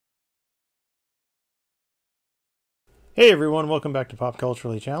Hey everyone, welcome back to Pop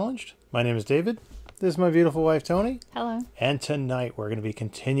Culturally Challenged. My name is David. This is my beautiful wife, Toni. Hello. And tonight we're going to be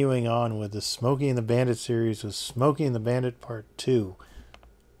continuing on with the Smokey and the Bandit series with Smokey and the Bandit Part 2.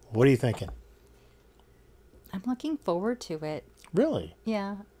 What are you thinking? I'm looking forward to it. Really?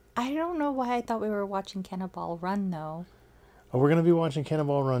 Yeah. I don't know why I thought we were watching Cannonball Run, though. Oh, we're going to be watching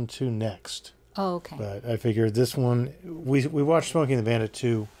Cannonball Run 2 next. Oh, okay. But I figured this one, we watched Smokey and the Bandit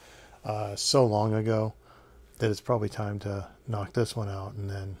 2 so long ago that it's probably time to knock this one out and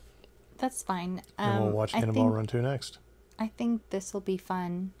then... That's fine. And we'll watch Cannonball Run 2 next. I think this will be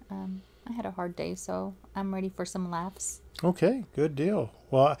fun. I had a hard day, so I'm ready for some laughs. Okay, good deal.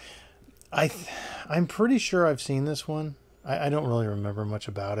 Well, I'm pretty sure I've seen this one. I don't really remember much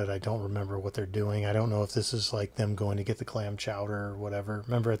about it. I don't remember what they're doing. I don't know if this is like them going to get the clam chowder or whatever.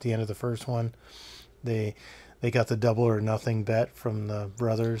 Remember at the end of the first one, they got the double or nothing bet from the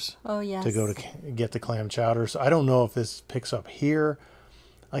brothers. Oh, yes. To go to get the clam chowder. So I don't know if this picks up here.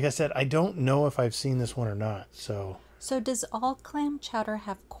 Like I said, I don't know if I've seen this one or not. So does all clam chowder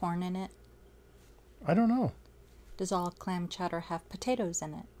have corn in it? I don't know. Does all clam chowder have potatoes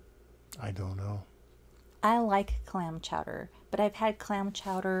in it? I don't know. I like clam chowder, but I've had clam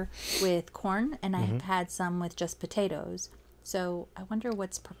chowder with corn, and I've had some with just potatoes. So I wonder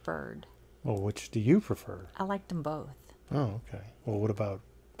what's preferred. Well, which do you prefer? I liked them both. Oh, okay. Well, what about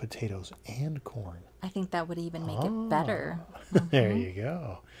potatoes and corn? I think that would even make it better. There you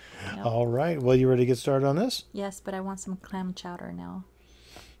go. Yep. All right. Well, you ready to get started on this? Yes, but I want some clam chowder now.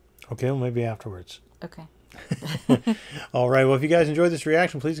 Okay, well, maybe afterwards. Okay. All right. Well, if you guys enjoyed this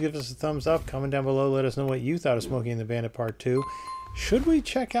reaction, please give us a thumbs up. Comment down below. Let us know what you thought of Smokey and the Bandit Part 2. Should we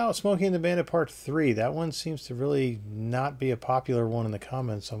check out Smokey and the Bandit Part 3? That one seems to really not be a popular one in the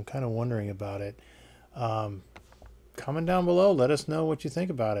comments, so I'm kind of wondering about it. Comment down below. Let us know what you think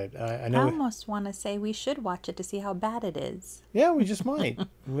about it. I know. I almost want to say we should watch it to see how bad it is. Yeah, we just might.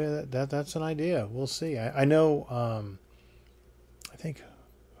 That's an idea. We'll see. I know. I think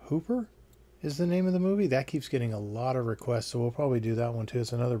Hooper is the name of the movie. That keeps getting a lot of requests, so we'll probably do that one too.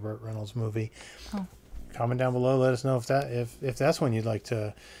 It's another Burt Reynolds movie. Oh. Comment down below. Let us know if that's one you'd like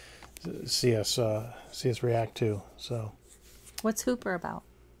to see us react to. So, what's Hooper about?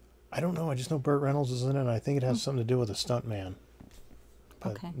 I don't know. I just know Burt Reynolds is in it, and I think it has something to do with a stuntman.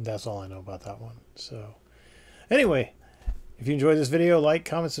 But okay. That's all I know about that one. So, anyway, if you enjoyed this video, like,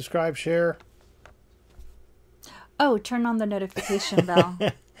 comment, subscribe, share. Oh, turn on the notification bell.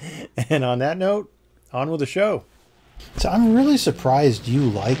 And on that note, on with the show. So I'm really surprised you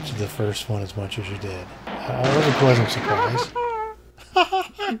liked the first one as much as you did. I was a pleasant surprise.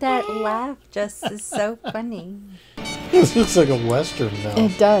 That laugh just is so funny. This looks like a Western now.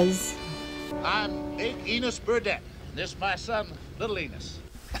 It does. I'm Big Enos Burdett. This my son, Little Enos.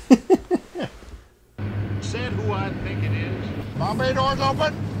 Said who I think it is. Bombay doors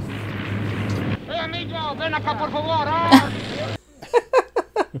open. Hey, amigo, ven acá por favor.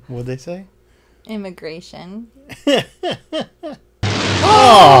 What'd they say? Immigration.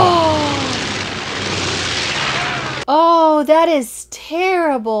 Oh, that is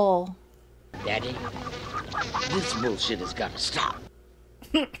terrible. Daddy, this bullshit has got to stop.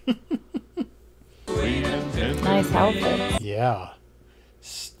 Nice outfit. Yeah.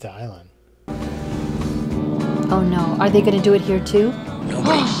 Styling. Oh no, are they going to do it here too?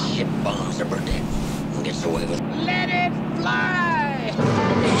 Nobody shit bombs the Burdett and gets away with it. Let it fly!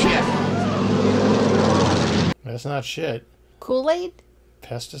 Shit! That's not shit. Kool-Aid?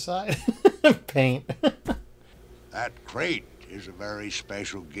 Pesticide? Paint. That crate is a very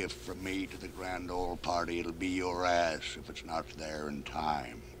special gift from me to the grand old party. It'll be your ass if it's not there in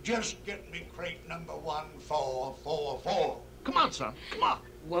time. Just get me crate number 1444. Come on, son. Come on.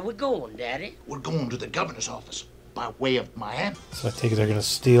 Where we going, Daddy? We're going to the governor's office by way of Miami. So I take it they're going to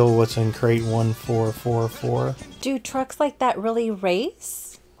steal what's in crate 1444. Do trucks like that really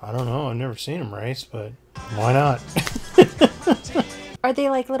race? I don't know. I've never seen them race, but why not? Are they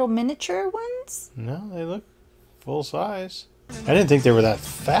like little miniature ones? No, they look full size. I didn't think they were that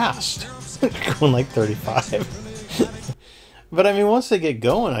fast. Going like 35. But I mean, once they get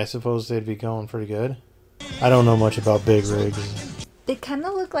going, I suppose they'd be going pretty good. I don't know much about big rigs. They kind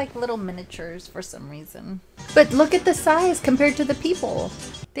of look like little miniatures for some reason. But look at the size compared to the people.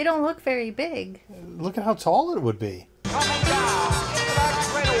 They don't look very big. Look at how tall it would be. Do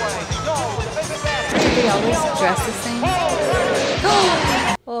they always dress the same?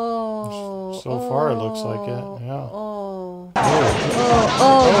 Oh. So far, it looks like it. Yeah. Oh.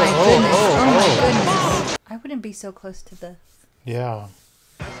 Oh my goodness. Oh my goodness. I wouldn't be so close to the... Yeah.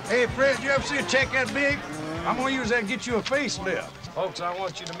 Hey, Fred, you ever see a check that big? I'm gonna use that to get you a facelift. Folks, I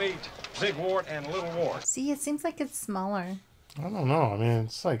want you to meet big wart and little wart. See, it seems like it's smaller. I don't know. I mean,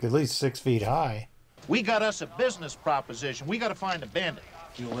 it's like at least 6 feet high. We got us a business proposition. We got to find a bandit.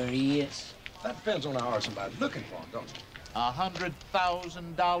 You know where he is? That depends on how somebody's looking for him, don't it?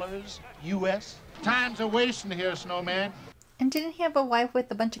 $100,000 U.S. Time's a wasting here, Snowman. And didn't he have a wife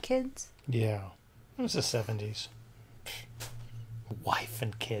with a bunch of kids? Yeah. It was the 70s. Wife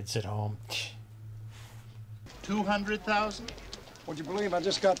and kids at home. 200,000. Would you believe I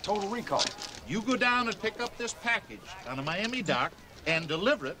just got total recall? You go down and pick up this package on a Miami dock and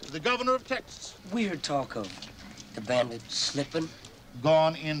deliver it to the governor of Texas. Weird talk of the bandit slipping.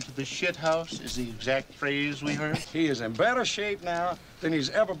 Gone into the shit house is the exact phrase we heard. He is in better shape now than he's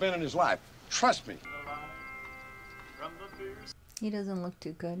ever been in his life. Trust me. He doesn't look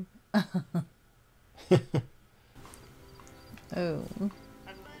too good. Oh.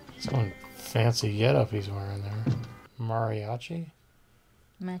 Some fancy getup he's wearing there. Mariachi?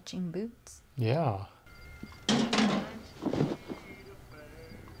 Matching boots. Yeah.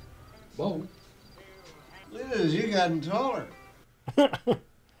 Whoa. Liz, you gotten taller.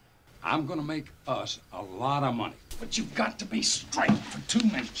 I'm gonna make us a lot of money. But you've got to be straight for 2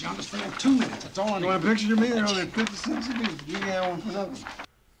 minutes. You understand? 2 minutes. That's all I need. You want a picture of me? They're only 50 cents a piece. You got one for nothing.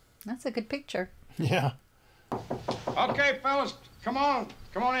 That's a good picture. Yeah. Okay, fellas, come on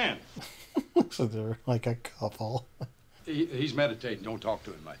in. Looks like they're like a couple. He's meditating. Don't talk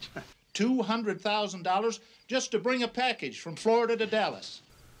to him much. $200,000 just to bring a package from Florida to Dallas.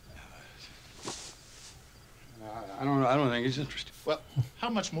 I don't think he's interested. Well, how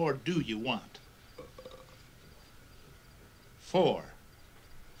much more do you want?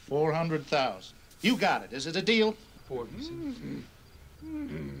 400,000. You got it. Is it a deal? 46.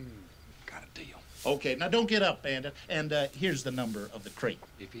 Got a deal. Okay, now don't get up, Bandit. And here's the number of the crate.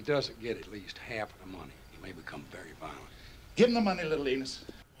 If he doesn't get at least half of the money, he may become very violent. Give him the money, little Enos.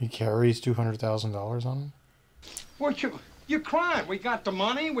 He carries $200,000 on him? What you're crying? We got the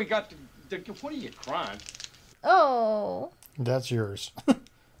money. We got the what are you crying? Oh. That's yours.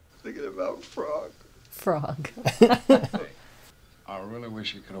 Thinking about Frog. Frog. I really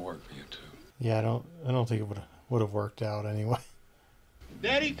wish it could have worked for you, too. Yeah, I don't think it would have worked out anyway.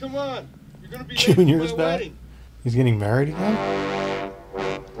 Daddy, come on. You're going to be Junior's back? He's getting married again? No.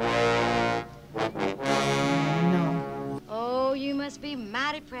 Oh, you must be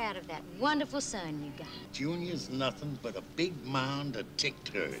mighty proud of that wonderful son you got. Junior's nothing but a big mound of tick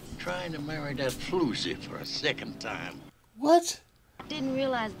turd trying to marry that floozy for a second time. What? Didn't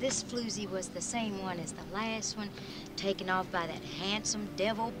realize this floozy was the same one as the last one, taken off by that handsome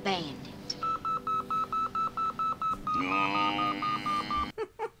devil bandit.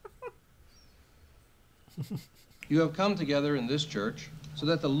 You have come together in this church so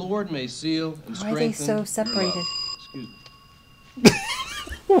that the Lord may seal and Why are they strengthen so separated? Excuse me.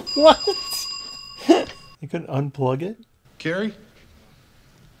 What? You couldn't unplug it? Carrie,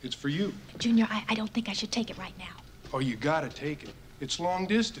 it's for you. Junior, I don't think I should take it right now. Oh, you gotta take it. It's long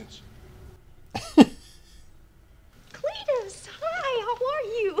distance. Cletus, hi, how are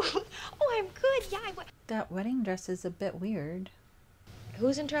you? Oh, I'm good. Yeah, That wedding dress is a bit weird.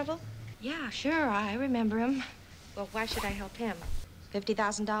 Who's in trouble? Yeah, sure, I remember him. Well, why should I help him?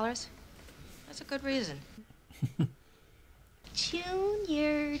 $50,000? That's a good reason.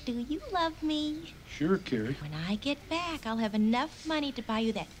 Junior, do you love me? Sure, Carrie. When I get back, I'll have enough money to buy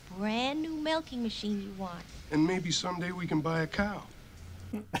you that brand new milking machine you want. And maybe someday we can buy a cow.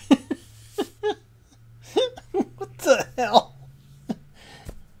 What the hell?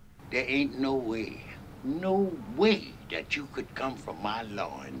 There ain't no way that you could come from my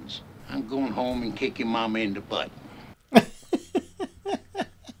loins. I'm going home and kick your mama in the butt. I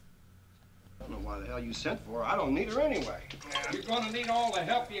don't know why the hell you sent for her. I don't need her anyway. You're gonna need all the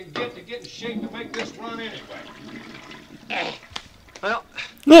help you can get to get in shape to make this run anyway. Well,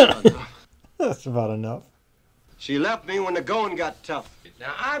 That's about enough. she left me when the going got tough.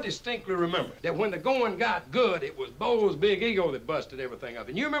 Now, I distinctly remember that when the going got good, it was Bo's big ego that busted everything up.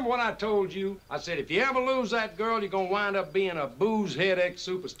 And you remember what I told you? I said, if you ever lose that girl, you're going to wind up being a booze-head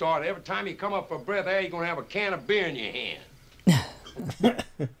ex-superstar. And every time you come up for breath air, you're going to have a can of beer in your hand.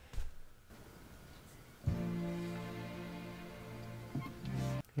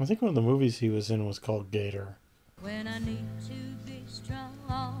 I think one of the movies he was in was called Gator. When I need to be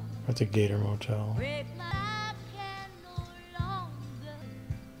strong, At the Gator Motel. break my I can no longer.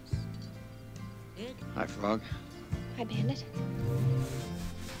 Hi, Frog. Hi, Bandit.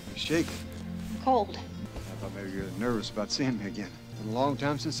 You're shaking. I'm cold. I thought maybe you were nervous about seeing me again. It's been a long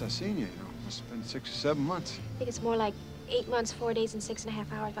time since I've seen you, Must have been 6 or 7 months. I think it's more like 8 months, 4 days, and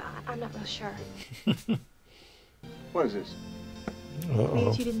 6.5 hours, but I'm not real sure. What is this?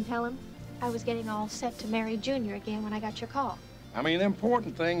 Uh-oh. You didn't tell him? I was getting all set to marry Junior again when I got your call. I mean, the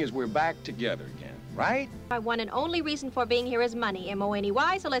important thing is we're back together again, right? My one and only reason for being here is money,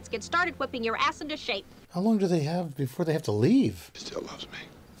 M-O-N-E-Y, so let's get started whipping your ass into shape. How long do they have before they have to leave? He still loves me.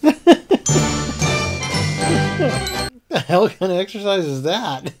 What the hell kind of exercise is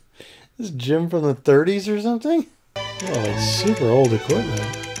that? This gym from the 30s or something? Oh, it's super old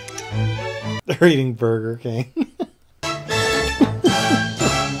equipment. They're eating Burger King.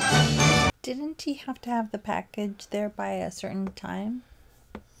 Didn't he have to have the package there by a certain time?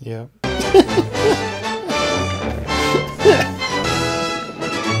 Yep.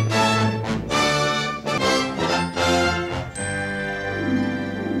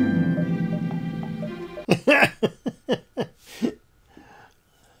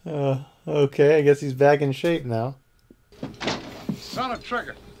 Okay, I guess he's back in shape now. Son of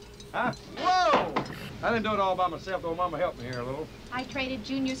trigger. Huh? Whoa! I didn't do it all by myself, though. Mama helped me here a little. I traded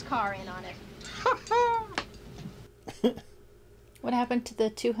Junior's car in on it. What happened to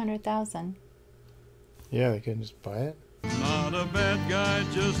the $200,000? Yeah, they couldn't just buy it. Not a bad guy,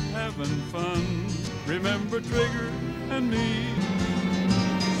 just having fun. Remember Trigger and me.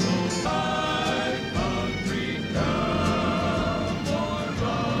 So country cowboy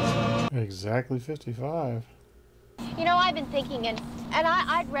rock. Exactly 55. You know, I've been thinking, and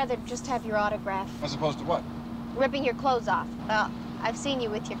I'd rather just have your autograph. As opposed to what? Ripping your clothes off. Well, I've seen you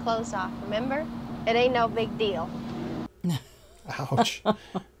with your clothes off, remember? It ain't no big deal. Ouch.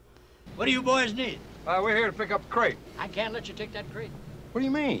 What do you boys need? We're here to pick up a crate. I can't let you take that crate. What do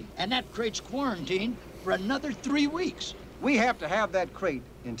you mean? And that crate's quarantined for another 3 weeks. We have to have that crate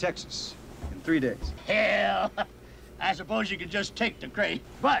in Texas in 3 days. Hell, I suppose you could just take the crate,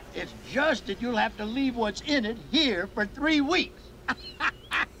 but it's just that you'll have to leave what's in it here for 3 weeks.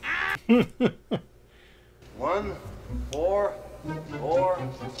 1, 4, 4,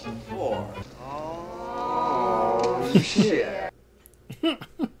 4. Oh, shit.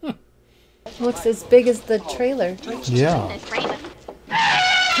 Looks as big as the trailer. Yeah.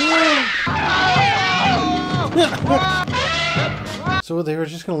 So they were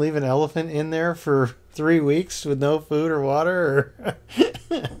just going to leave an elephant in there for 3 weeks with no food or water? Or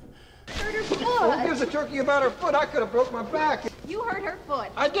Who gives a turkey about her foot? I could have broke my back. You hurt her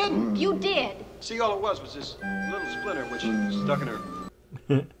foot. I didn't. You did. See, all it was this little splinter which stuck in her.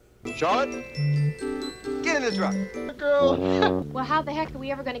 Charlotte, get in the truck. Girl. Well, how the heck are we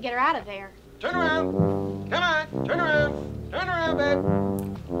ever going to get her out of there? Turn around. Come on. Turn around. Turn around, babe.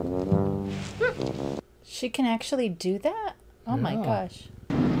 She can actually do that? Oh my gosh.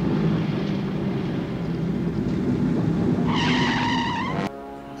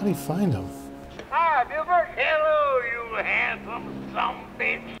 How do you find them? Hi, Buford. Hello, you handsome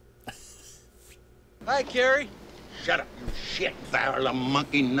sumbitch. Hi, Carrie. Shut up, you shit barrel of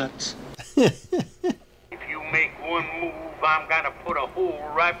monkey nuts. If you make one move, I'm gonna put a hole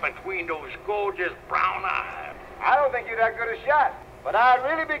right between those gorgeous brown eyes. I don't think you're that good a shot, but I'd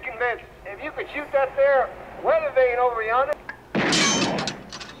really be convinced if you could shoot that there weather vane over yonder.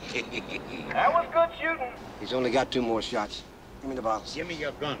 That was good shooting. He's only got 2 more shots. Give me the bottles. Give me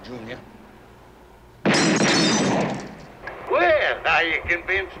your gun, Junior. Well, are you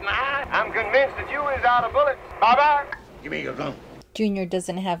convinced now? I'm convinced that you is out of bullets. Bye-bye. Give me your gun. Junior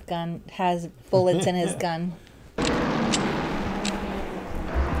doesn't have has bullets in his gun.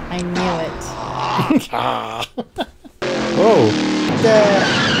 I knew it. Whoa. The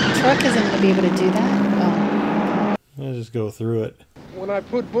truck isn't going to be able to do that? Oh. I'll just go through it. When I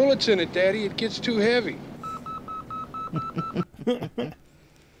put bullets in it, Daddy, it gets too heavy.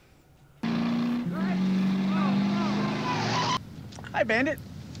 Hi, Bandit.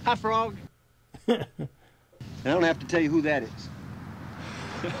 Hi, Frog. I don't have to tell you who that is.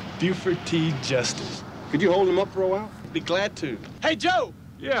 Buford T. Justice. Could you hold him up for a while? Be glad to. Hey, Joe.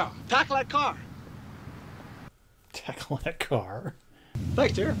 Yeah. Tackle that car. Tackle that car.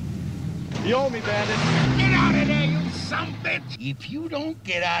 Thanks, dear. You owe me, Bandit. Get out of there, you sumbitch! If you don't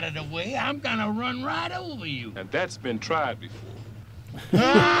get out of the way, I'm gonna run right over you. And that's been tried before.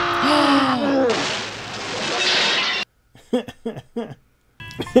 I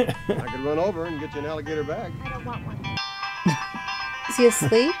could run over and get you an alligator bag. I don't want one. Is he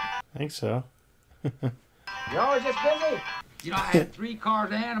asleep? I think so. You always just busy. You know, I had 3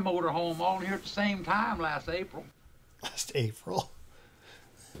 cars and a motorhome all here at the same time last April. Last April.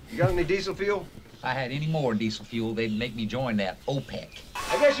 You got any diesel fuel? If I had any more diesel fuel, they'd make me join that OPEC.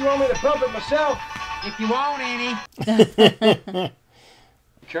 I guess you want me to pump it myself. If you want any.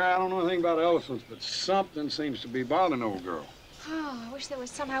 Carrie, I don't know anything about elephants, but something seems to be bothering old girl. Oh, I wish there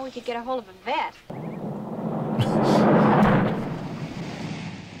was somehow we could get a hold of a vet.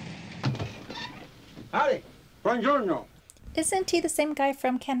 Howdy. Buongiorno. Isn't he the same guy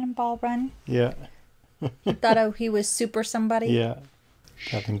from Cannonball Run? Yeah. Thought he was super somebody? Yeah.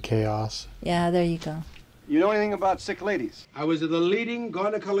 Captain Chaos. Yeah, there you go. You know anything about sick ladies? I was the leading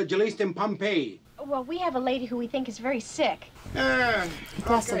gynecologist in Pompeii. Well, we have a lady who we think is very sick.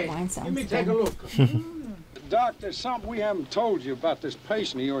 Glass of wine sounds Let me good. take a look. Doc, there's something we haven't told you about this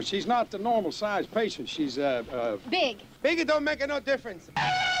patient of yours. She's not the normal size patient. She's, Big. Big, it don't make no difference.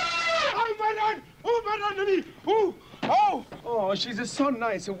 Oh, my God! Oh, my God! Me! Oh! Oh! Oh, she's so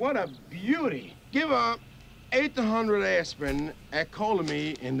nice. What a beauty. Give her 800 aspirin and call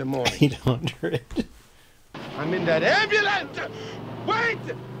me in the morning. 800. I'm in that ambulance! Wait!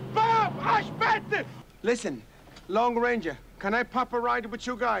 Bob! Ashbet! Listen, Long Ranger, can I pop a ride with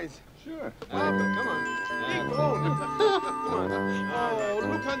you guys? Sure. Bob, come on. Keep on. Come on. Oh,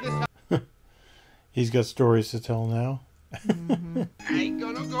 look on this. He's got stories to tell now. I ain't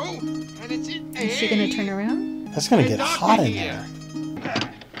gonna go. And it's in. Is she gonna turn around? That's gonna get hot in there.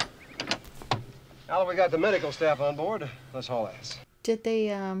 Now that we got the medical staff on board, let's haul ass. Did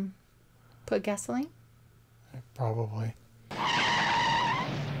they put gasoline? Probably.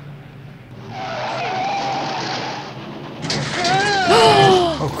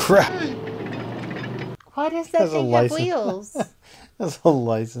 Oh crap! Why does that thing have wheels? That's a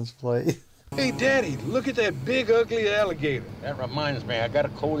license plate. Hey, Daddy, look at that big, ugly alligator. That reminds me, I gotta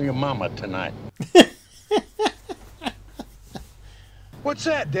call your mama tonight. What's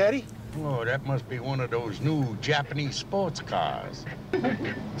that, Daddy? Oh, that must be one of those new Japanese sports cars.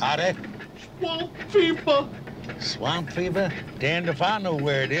 Howdy? Swamp fever. Swamp fever? Damned if I know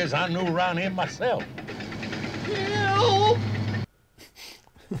where it is. I knew around here myself. Help!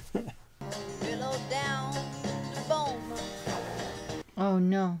 Oh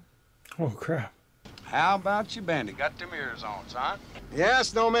no. Oh crap. how about you, Bandit? Got them ears on, son? Yes,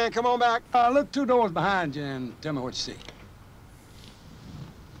 Snowman, come on back. Look 2 doors behind you and tell me what you see.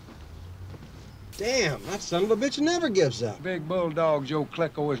 Damn, that son of a bitch never gives up. Big bulldog Joe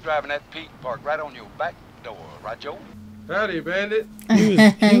Klecko is driving that Pete parked right on your back door, right, Joe? Howdy, Bandit. He was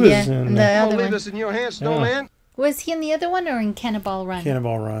Yeah, in the Don't other leave one. this in your hands, Snowman. Was he in the other one or in Cannonball Run?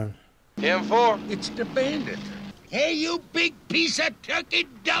 Cannonball Run. M4. It's the bandit. Hey, you big piece of turkey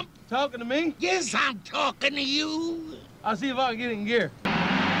dump. Talking to me? Yes, I'm talking to you. I'll see if I can get in gear.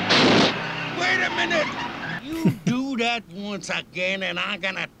 Wait a minute. You do that once again, and I'm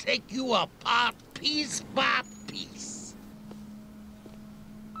gonna take you apart piece by piece.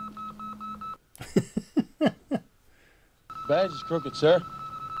 Badge is crooked, sir.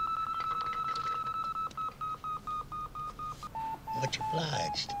 Much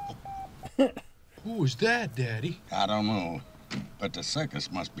obliged. Who was that, Daddy? I don't know, but the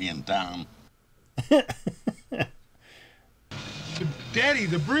circus must be in town. Daddy,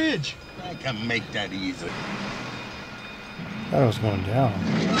 the bridge. I can make that easy. Thought it was going down.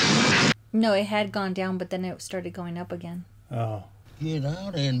 No, it had gone down, but then it started going up again. Oh. Get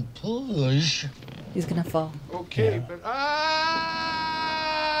out and push. He's gonna fall. Okay, but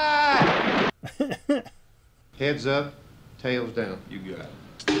Heads up, tails down. You got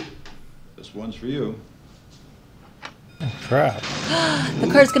it. This one's for you. Oh, crap. The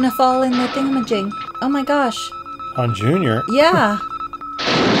car's gonna fall in the thingamajig. Oh my gosh. On Junior? Yeah.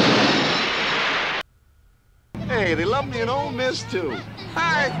 Hey, they love me in Ole Miss, too.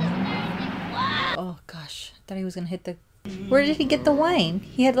 Hi. Oh gosh. Thought he was gonna hit the. Where did he get the wine?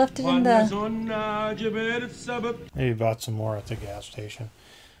 He had left it in the. Maybe bought some more at the gas station.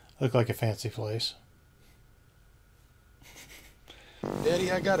 Looked like a fancy place.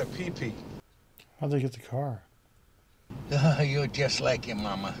 Daddy, I got a pee-pee. How'd they get the car? You're just like your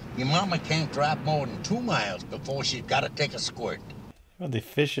mama. Your mama can't drive more than 2 miles before she's got to take a squirt. Would they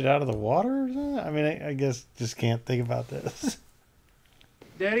fish it out of the water or something? I mean, I guess just can't think about this.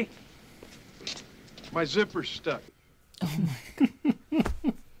 Daddy, my zipper's stuck.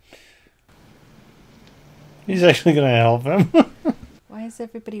 He's actually going to help him. Why is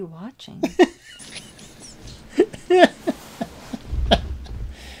everybody watching?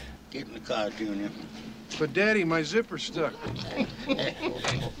 Get in the car, Junior. But Daddy, my zipper's stuck.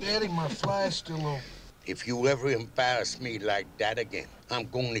 Daddy, my fly's still open. If you ever embarrass me like that again, I'm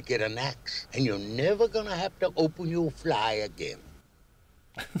going to get an axe, and you're never going to have to open your fly again.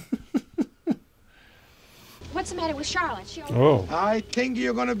 What's the matter with Charlotte? Oh. I think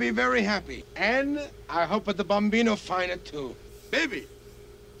you're going to be very happy. And I hope that the bambino find it too. Baby.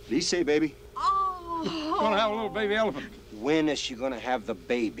 Did he say baby? Oh. Gonna have a little baby elephant. When is she gonna have the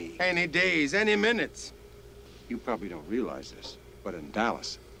baby? Any days, any minutes. You probably don't realize this, but in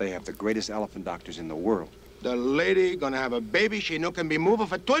Dallas, they have the greatest elephant doctors in the world. The lady gonna have a baby she know can be moving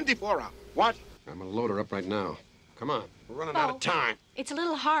for 24 hours. What? I'm gonna load her up right now. Come on, we're running out of time. It's a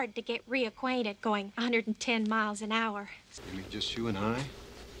little hard to get reacquainted going 110 miles an hour. You mean just you and I?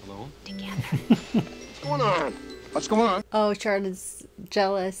 Alone? Together. What's going on? What's going on? Oh, Charlotte's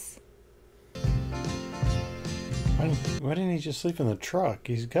jealous. Why didn't he just sleep in the truck?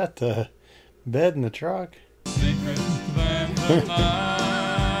 He's got the bed in the truck.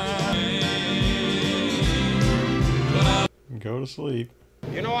 Go to sleep.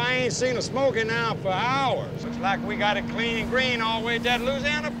 You know, I ain't seen a Smokey now for hours. Looks like we got it clean and green all the way to that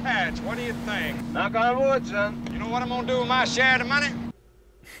Louisiana patch. What do you think? Knock on wood, son. You know what I'm gonna do with my share of the money?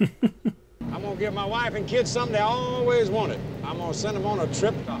 I'm gonna give my wife and kids something they always wanted. I'm gonna send them on a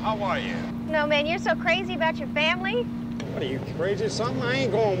trip to Hawaii. No, man, you're so crazy about your family. What, are you crazy or something? I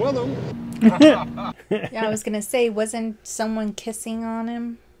ain't going with them. Yeah, I was gonna say, wasn't someone kissing on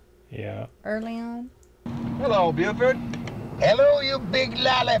him? Yeah. Early on? Hello, Buford. Hello, you big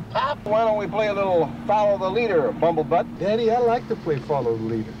lollipop. Why don't we play a little follow the leader, bumblebutt? Daddy, I like to play follow the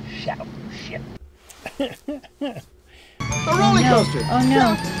leader. Shut up, shit. The roller coaster. Oh,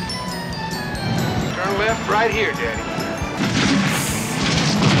 no. Turn left right here, Daddy.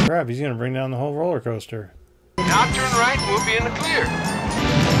 Crap, he's gonna bring down the whole roller coaster. Now turn right and we'll be in the clear.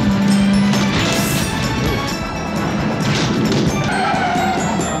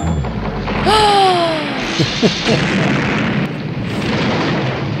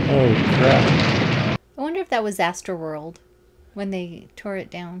 Oh, crap. I wonder if that was Astroworld when they tore it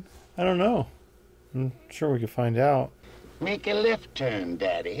down. I don't know. I'm sure we could find out. Make a left turn,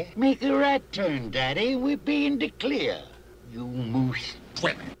 Daddy. Make a right turn, Daddy. We're being the clear. You moose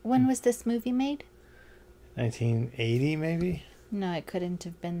twit. When was this movie made? 1980, maybe? No, it couldn't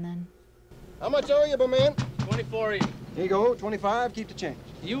have been then. How much owe you, my man? 24 each. Here you go, 25, keep the change.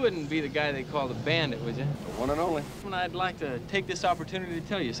 You wouldn't be the guy they call the bandit, would you? The one and only. And I'd like to take this opportunity to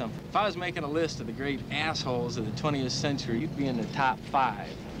tell you something. If I was making a list of the great assholes of the 20th century, you'd be in the top 5.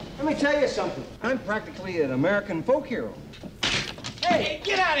 Let me tell you something. I'm practically an American folk hero. Hey,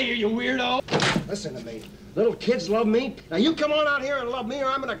 get out of here, you weirdo! Listen to me. Little kids love me. Now you come on out here and love me or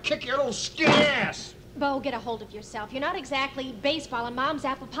I'm gonna kick your little skinny ass. Bo, get a hold of yourself. You're not exactly baseball and mom's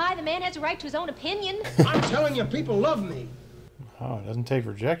apple pie. The man has a right to his own opinion. I'm telling you, people love me. Oh, it doesn't take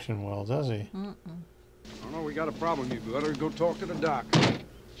rejection well, does he? Oh, no, we got a problem. You better go talk to the doc.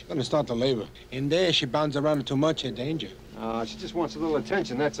 She's gonna start the labor. In there, she bounds around too much in danger. She just wants a little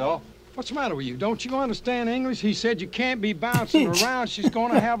attention, that's all. What's the matter with you? Don't you understand English? He said you can't be bouncing around. She's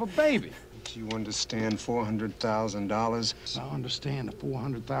gonna have a baby. You understand $400,000? I understand the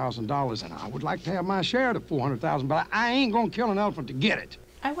 $400,000, and I would like to have my share of the $400,000, but I ain't gonna kill an elephant to get it.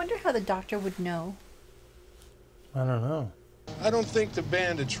 I wonder how the doctor would know. I don't know. I don't think the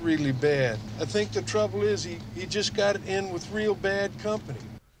bandit's really bad. I think the trouble is he just got it in with real bad company.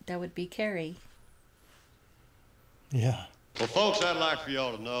 That would be Carrie. Yeah. Well, folks, I'd like for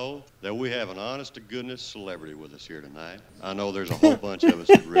y'all to know that we have an honest-to-goodness celebrity with us here tonight. I know there's a whole bunch of us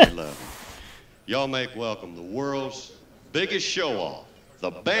that really love him. Y'all make welcome the world's biggest show-off,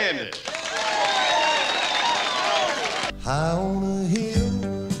 the Bandit. High on a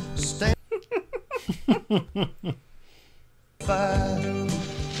hill, stand fire.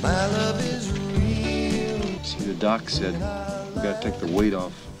 My love is real. See, the doc said we gotta take the weight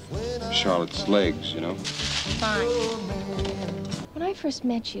off Charlotte's legs, you know? Fine. When I first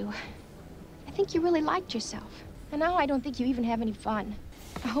met you, I think you really liked yourself. And now I don't think you even have any fun.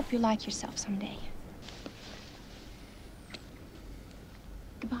 I hope you like yourself someday.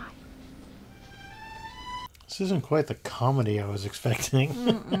 Goodbye. This isn't quite the comedy I was expecting.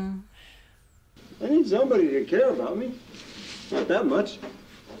 I need somebody to care about me. Not that much.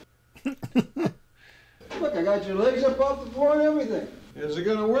 Look, I got your legs up off the floor and everything. Is it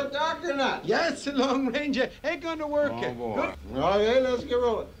gonna work, Doc, or not? Yes, the Long Ranger ain't gonna work it. Boy. Okay, let's get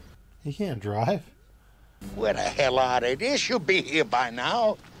rolling. He can't drive. Where the hell are they? They should be here by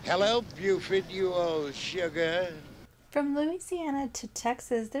now. Hello, Buford, you old sugar. From Louisiana to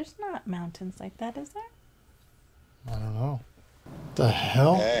Texas, there's not mountains like that, is there? I don't know. The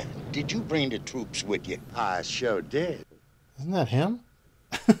hell? Did you bring the troops with you? I sure did. Isn't that him?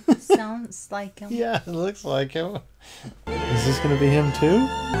 Sounds like him. Yeah, it looks like him. Is this gonna be him too?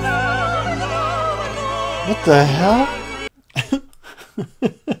 What the hell?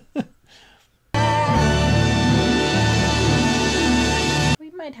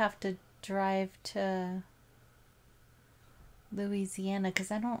 We might have to drive to Louisiana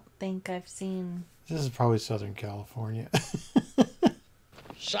because I don't think I've seen... This is probably Southern California.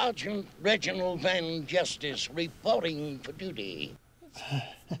 Sergeant Reginald Van Justice reporting for duty.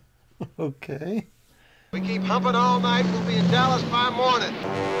 Okay. We keep humping all night. We'll be in Dallas by morning.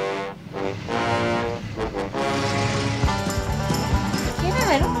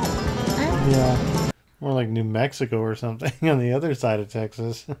 Yeah. More like New Mexico or something on the other side of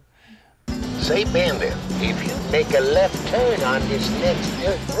Texas. Say, Bandit, if you make a left turn on this next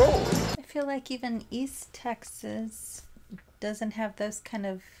dirt road. I feel like even East Texas doesn't have those kind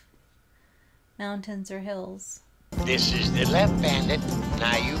of mountains or hills. This is the left, Bandit.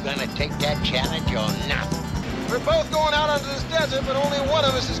 Now you gonna take that challenge or not? We're both going out onto this desert, but only one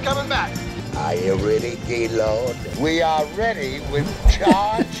of us is coming back. Are you ready, Gaylord? We are ready with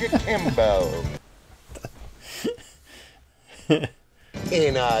Charge Akimbo.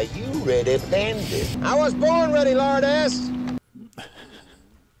 And are you ready, Bandit? I was born ready, Lord S.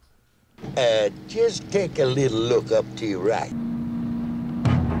 Just take a little look up to your right.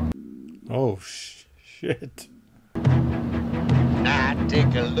 Oh, shit. Now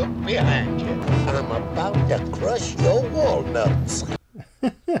take a look behind you. I'm about to crush your walnuts.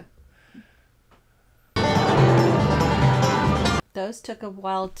 Those took a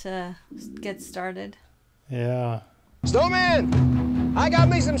while to get started. Yeah. Snowman, I got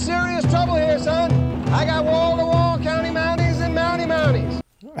me some serious trouble here, son. I got wall-to-wall county mounties and mounties.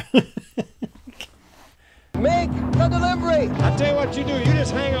 Make the delivery. I'll tell you what you do. You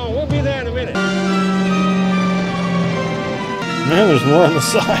just hang on. We'll be there in a minute. Man, there's more on the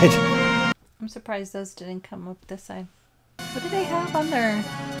side. I'm surprised those didn't come up this side. What do they have on their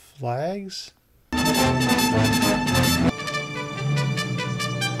flags?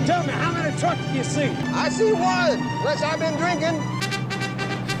 Tell me, how many trucks do you see? I see one, unless I've been drinking.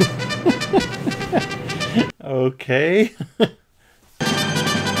 Okay.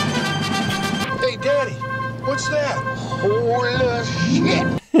 Hey, Daddy, what's that? Holy shit.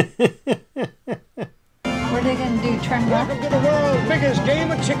 What are they gonna do? Turn left? Welcome to the world's biggest game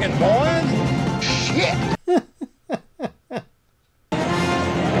of chicken, boys. Shit.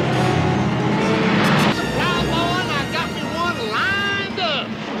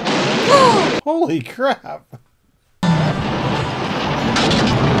 Holy crap.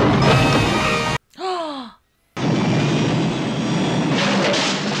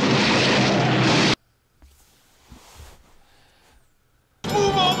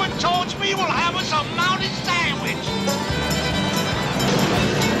 Move over towards me, we'll have us a mounted sandwich.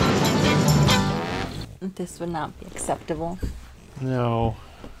 This would not be acceptable. No.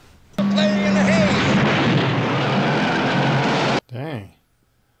 Play in the hay. Dang.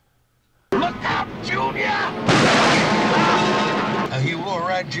 Look out, Junior! Are you all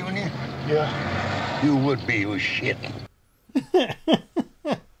right, Junior? Yeah. You would be with shit. Look at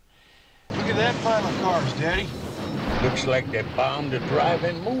that pile of cars, Daddy. Looks like they bombed a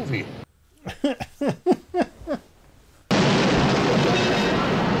drive-in movie.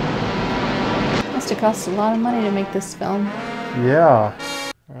 Must have cost a lot of money to make this film. Yeah.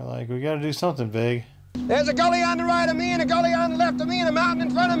 We're like, we gotta do something big. There's a gully on the right of me and a gully on the left of me and a mountain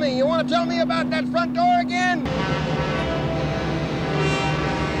in front of me. You want to tell me about that front door again?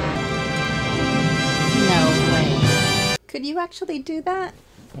 No way. Could you actually do that?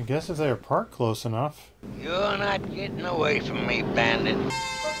 I guess if they were parked close enough. You're not getting away from me, Bandit.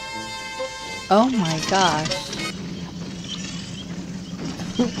 Oh my gosh.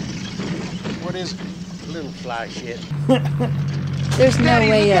 What is it? Little fly shit. There's no Daddy,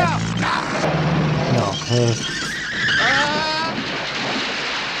 way look up. out! No.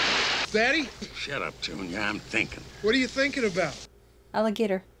 Daddy, Shut up, Junior. I'm thinking. what are you thinking about?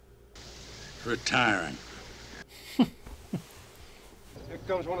 Alligator. Retiring. Here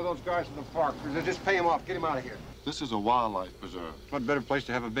comes one of those guys from the park. Just pay him off. Get him out of here. This is a wildlife preserve. What better place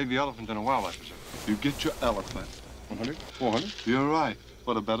to have a baby elephant than a wildlife preserve? You get your elephant. 100? 400? You're right.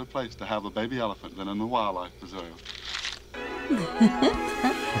 What a better place to have a baby elephant than in the wildlife preserve.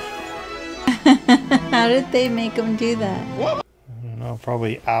 How did they make them do that? I don't know,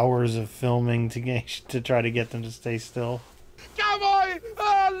 probably hours of filming to try to get them to stay still. Cowboy!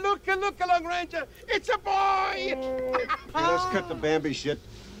 Oh, look along, Ranger. It's a boy! Hey, let's cut the Bambi shit.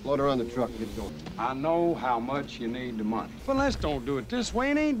 Load her on the truck. Get going. I know how much you need the money. But let's don't do it this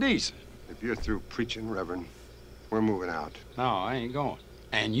way. It ain't decent. If you're through preaching, Reverend, we're moving out. No, I ain't going.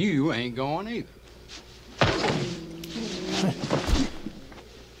 And you ain't going either.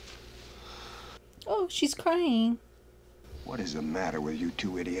 Oh, she's crying. What is the matter with you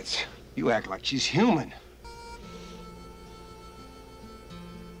two idiots? You act like she's human.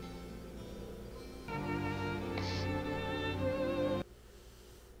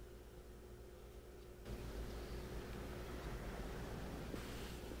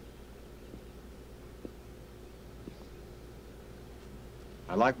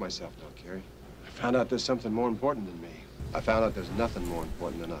 I like myself now, Carrie. I found out there's something more important than me. I found out there's nothing more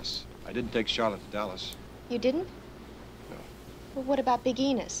important than us. I didn't take Charlotte to Dallas. You didn't? Well, what about Big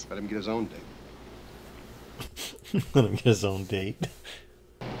Enos? Let him get his own date. Let him get his own date.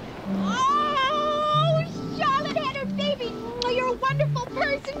 Oh, Charlotte had her baby. Oh, you're a wonderful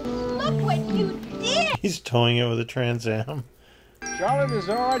person. Look what you did. He's towing it with a Trans Am. Charlotte, is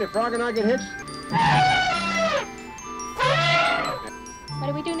it all right if Frog and I get hitched? What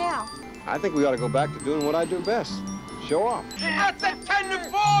do we do now? I think we ought to go back to doing what I do best. Show off. At the 10 to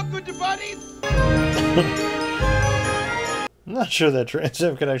 4, good buddies. I'm not sure that Trans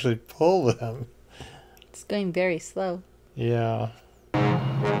Am could actually pull them. It's going very slow. Yeah.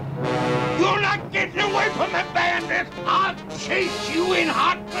 You're not getting away from me, bandit! I'll chase you in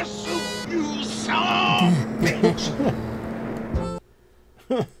hot pursuit, you son of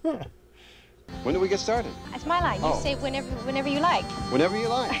a... When do we get started? That's my line. You say whenever you like. Whenever you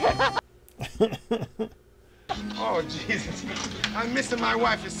like. Oh, Jesus. I'm missing my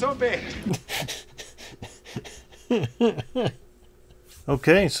wife. It's so bad.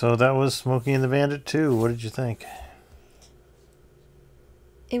 Okay, so that was Smokey and the Bandit 2. What did you think?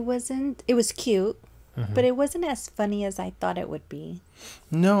 It was cute, but it wasn't as funny as I thought it would be.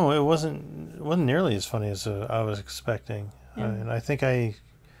 No, it wasn't nearly as funny as I was expecting. Yeah. And I think I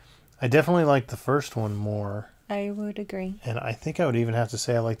definitely liked the first one more. I would agree. And I think I would even have to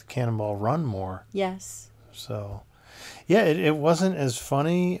say I liked the Cannonball Run more. Yes. So, yeah, it wasn't as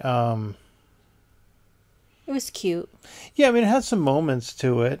funny. It was cute. Yeah, I mean, it had some moments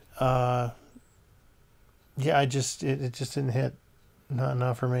to it. Yeah, it just didn't hit.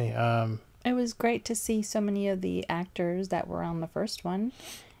 Not for me. It was great to see so many of the actors that were on the first one,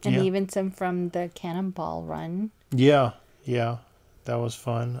 and Yeah. even some from the Cannonball Run. Yeah, that was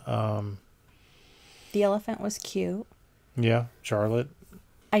fun. The elephant was cute. Yeah, Charlotte.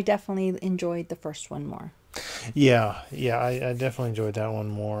 I definitely enjoyed the first one more. Yeah, I definitely enjoyed that one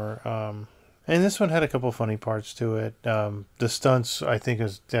more. And this one had a couple funny parts to it. The stunts, I think,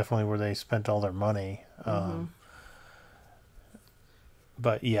 is definitely where they spent all their money.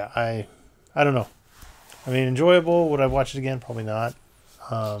 But yeah, I don't know. I mean, enjoyable. Would I watch it again? Probably not.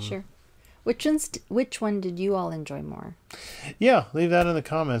 Sure. Which one did you all enjoy more? Yeah, leave that in the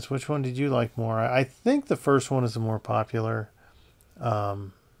comments. Which one did you like more? I think the first one is the more popular.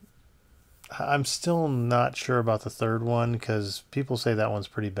 I'm still not sure about the third one because people say that one's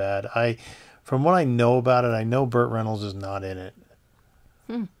pretty bad. From what I know about it, I know Burt Reynolds is not in it.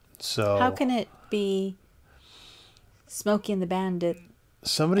 So how can it be Smokey and the Bandit?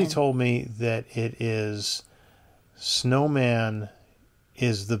 Somebody told me that it is Snowman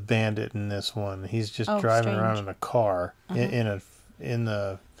is the bandit in this one. He's just driving around in a car in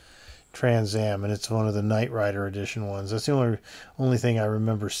the Trans Am, and it's one of the Knight Rider edition ones. That's the only thing I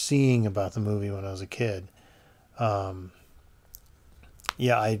remember seeing about the movie when I was a kid.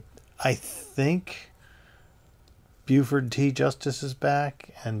 Yeah, I think Buford T. Justice is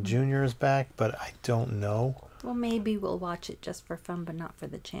back and Junior is back, but I don't know. Well, maybe we'll watch it just for fun, but not for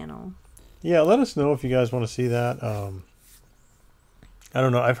the channel. Yeah, let us know if you guys want to see that. I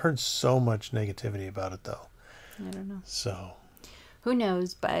don't know. I've heard so much negativity about it, though. I don't know. So who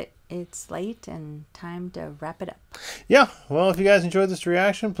knows, but it's late and time to wrap it up. Yeah, well, if you guys enjoyed this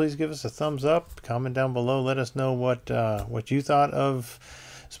reaction, please give us a thumbs up. Comment down below. Let us know what you thought of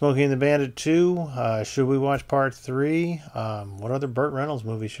Smokey and the Bandit 2. Should we watch part 3? What other Burt Reynolds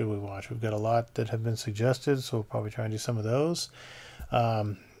movies should we watch? We've got a lot that have been suggested, so we'll probably try and do some of those.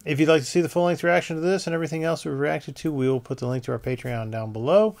 If you'd like to see the full-length reaction to this and everything else we've reacted to, we will put the link to our Patreon down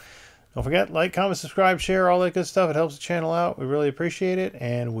below. Don't forget, like, comment, subscribe, share, all that good stuff. It helps the channel out. We really appreciate it,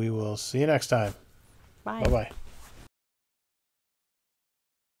 and we will see you next time. Bye. Bye-bye.